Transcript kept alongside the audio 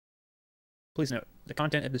Please note, the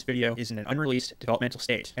content of this video is in an unreleased developmental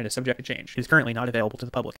state and is subject to change. It is currently not available to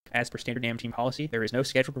the public. As per standard NAM team policy, there is no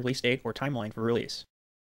scheduled release date or timeline for release.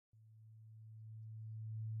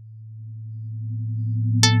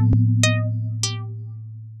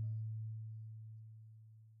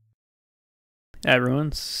 Hi everyone,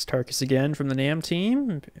 it's Tarkus again from the NAM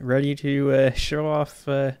team, ready to show off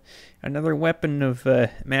another weapon of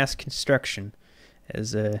mass construction,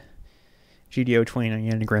 as GDO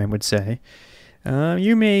 29 Anagram would say.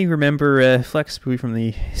 You may remember Flex Buoy from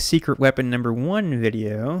the Secret Weapon number 1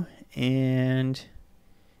 video, and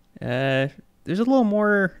there's a little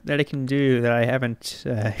more that it can do that I haven't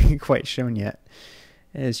quite shown yet,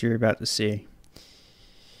 as you're about to see.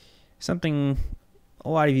 Something a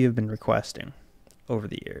lot of you have been requesting over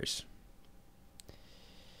the years.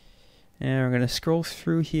 And we're going to scroll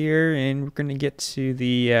through here, and we're going to get to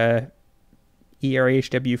the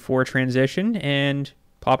ERHW4 transition and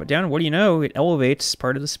pop it down. What do you know? It elevates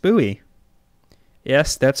part of the buoy.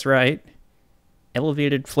 Yes, that's right.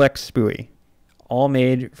 Elevated flex buoy. All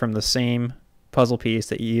made from the same puzzle piece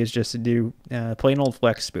that you use just to do plain old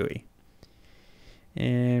flex buoy.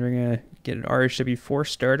 And we're going to get an RHW4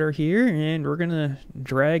 starter here, and we're going to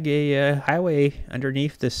drag a highway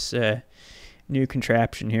underneath this new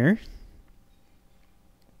contraption here.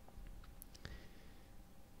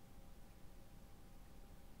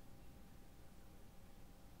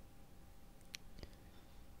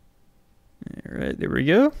 Alright, there we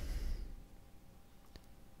go.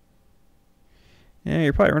 Now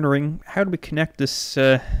you're probably wondering, how do we connect this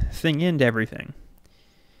thing into everything?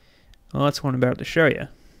 Well, that's what I'm about to show you.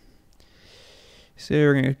 So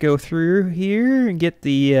we're going to go through here and get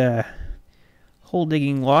the hole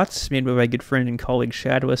digging lots made by my good friend and colleague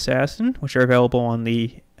Shadow Assassin, which are available on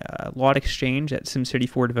the lot exchange at SimCity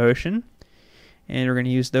 4 Devotion. And we're going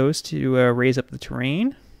to use those to raise up the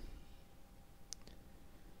terrain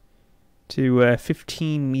to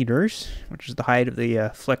 15 meters, which is the height of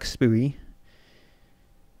the flex buoy.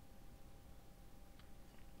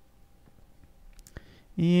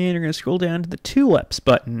 And we're going to scroll down to the tulips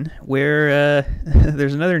button, where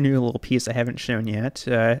there's another new little piece I haven't shown yet.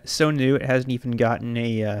 So new it hasn't even gotten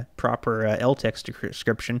a proper LTEX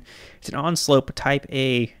description. It's an on-slope Type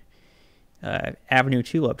A Avenue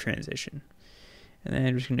tulip transition. And then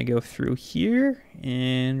we're just going to go through here,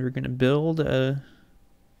 and we're going to build an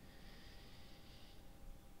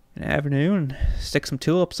avenue and stick some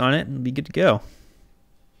tulips on it and be good to go.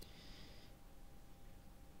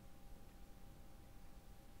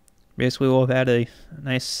 Basically, we'll have had a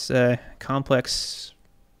nice complex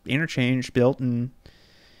interchange built in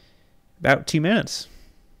about 2 minutes.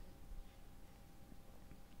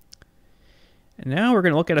 And now we're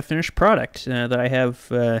going to look at a finished product that I have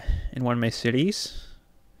in one of my cities.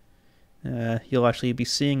 You'll actually be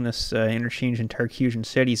seeing this interchange in Tarkusian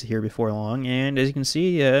cities here before long, and as you can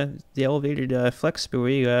see, the elevated flex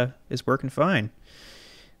buoy is working fine.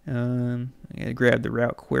 I'm going to grab the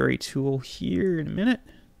route query tool here in a minute.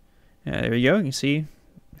 There you go. You can see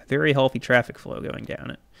a very healthy traffic flow going down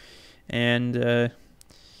it. And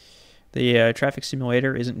the traffic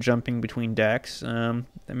simulator isn't jumping between decks. I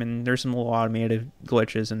mean, there's some little automated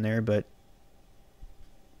glitches in there, but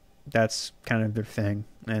that's kind of their thing,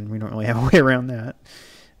 and we don't really have a way around that.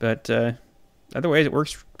 But otherwise, it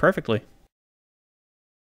works perfectly.